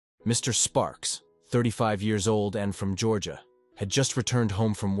Mr. Sparks, 35 years old and from Georgia, had just returned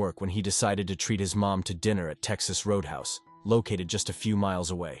home from work when he decided to treat his mom to dinner at Texas Roadhouse, located just a few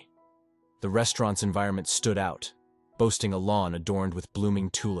miles away. The restaurant's environment stood out, boasting a lawn adorned with blooming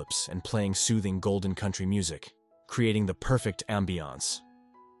tulips and playing soothing golden country music, creating the perfect ambiance.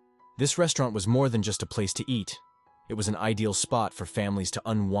 This restaurant was more than just a place to eat. It was an ideal spot for families to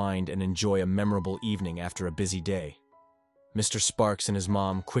unwind and enjoy a memorable evening after a busy day. Mr. Sparks and his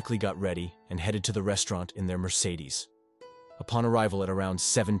mom quickly got ready and headed to the restaurant in their Mercedes. Upon arrival at around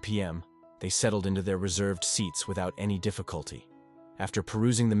 7 p.m., they settled into their reserved seats without any difficulty. After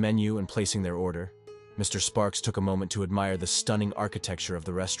perusing the menu and placing their order, Mr. Sparks took a moment to admire the stunning architecture of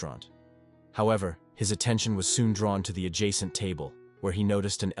the restaurant. However, his attention was soon drawn to the adjacent table, where he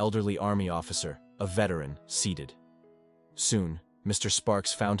noticed an elderly army officer, a veteran, seated. Soon, Mr.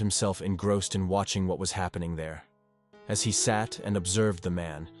 Sparks found himself engrossed in watching what was happening there. As he sat and observed the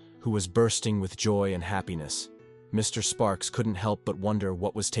man, who was bursting with joy and happiness, Mr. Sparks couldn't help but wonder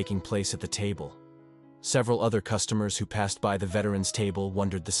what was taking place at the table. Several other customers who passed by the veteran's table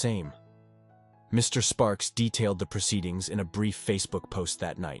wondered the same. Mr. Sparks detailed the proceedings in a brief Facebook post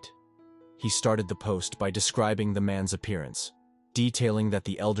that night. He started the post by describing the man's appearance, detailing that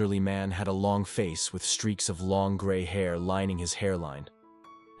the elderly man had a long face with streaks of long gray hair lining his hairline,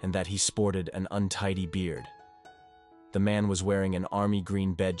 and that he sported an untidy beard. The man was wearing an army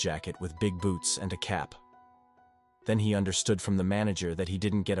green bed jacket with big boots and a cap. Then he understood from the manager that he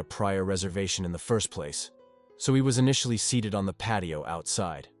didn't get a prior reservation in the first place, so he was initially seated on the patio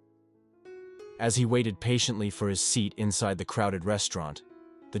outside. As he waited patiently for his seat inside the crowded restaurant,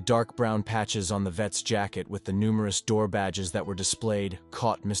 the dark brown patches on the vet's jacket with the numerous door badges that were displayed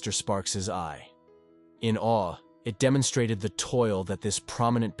caught Mr. Sparks's eye. In awe, it demonstrated the toil that this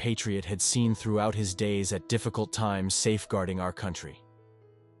prominent patriot had seen throughout his days at difficult times safeguarding our country.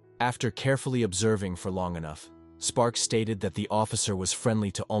 After carefully observing for long enough, Sparks stated that the officer was friendly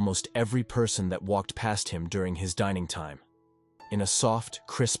to almost every person that walked past him during his dining time. In a soft,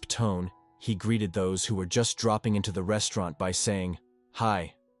 crisp tone, he greeted those who were just dropping into the restaurant by saying,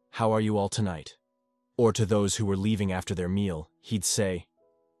 "Hi, how are you all tonight?" Or to those who were leaving after their meal, he'd say,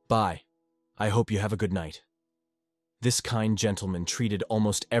 "Bye, I hope you have a good night." This kind gentleman treated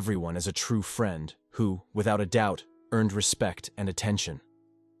almost everyone as a true friend who, without a doubt, earned respect and attention.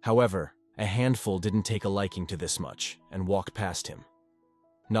 However, a handful didn't take a liking to this much and walked past him.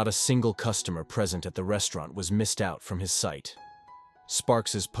 Not a single customer present at the restaurant was missed out from his sight.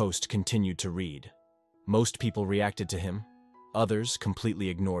 Sparks's post continued to read. Most people reacted to him, others completely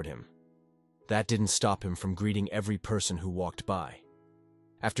ignored him. That didn't stop him from greeting every person who walked by.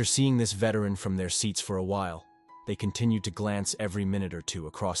 After seeing this veteran from their seats for a while, they continued to glance every minute or two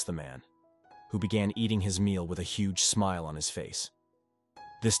across the man, who began eating his meal with a huge smile on his face.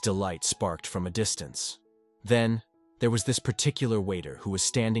 This delight sparked from a distance. Then, there was this particular waiter who was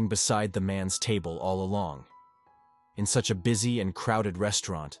standing beside the man's table all along. In such a busy and crowded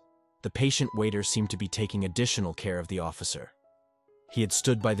restaurant, the patient waiter seemed to be taking additional care of the officer. He had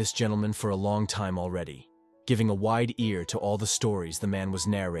stood by this gentleman for a long time already, giving a wide ear to all the stories the man was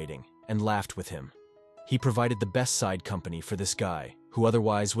narrating, and laughed with him. He provided the best side company for this guy, who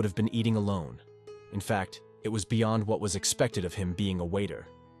otherwise would have been eating alone. In fact, it was beyond what was expected of him being a waiter.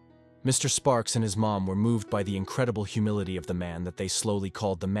 Mr. Sparks and his mom were moved by the incredible humility of the man that they slowly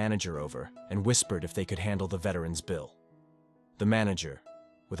called the manager over and whispered if they could handle the veteran's bill. The manager,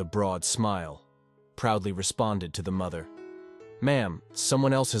 with a broad smile, proudly responded to the mother, "Ma'am,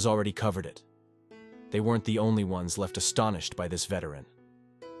 someone else has already covered it." They weren't the only ones left astonished by this veteran.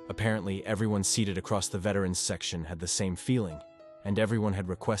 Apparently, everyone seated across the veterans section had the same feeling, and everyone had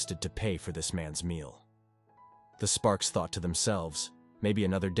requested to pay for this man's meal. The Sparks thought to themselves, maybe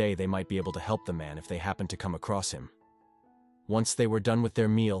another day they might be able to help the man if they happened to come across him. Once they were done with their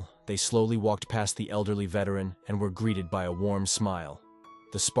meal, they slowly walked past the elderly veteran and were greeted by a warm smile.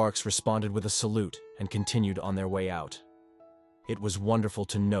 The Sparks responded with a salute and continued on their way out. It was wonderful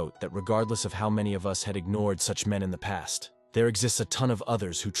to note that regardless of how many of us had ignored such men in the past, there exists a ton of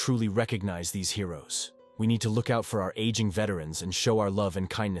others who truly recognize these heroes. We need to look out for our aging veterans and show our love and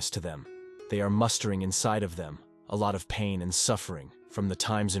kindness to them. They are mustering inside of them a lot of pain and suffering from the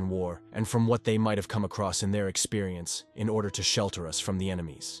times in war and from what they might have come across in their experience in order to shelter us from the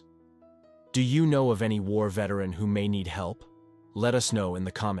enemies. Do you know of any war veteran who may need help? Let us know in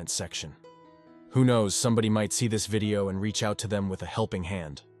the comments section. Who knows, somebody might see this video and reach out to them with a helping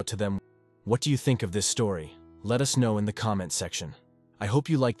hand. What do you think of this story? Let us know in the comments section. I hope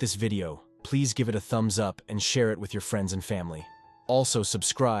you liked this video. Please give it a thumbs up and share it with your friends and family. Also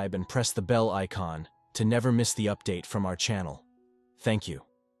subscribe and press the bell icon to never miss the update from our channel. Thank you.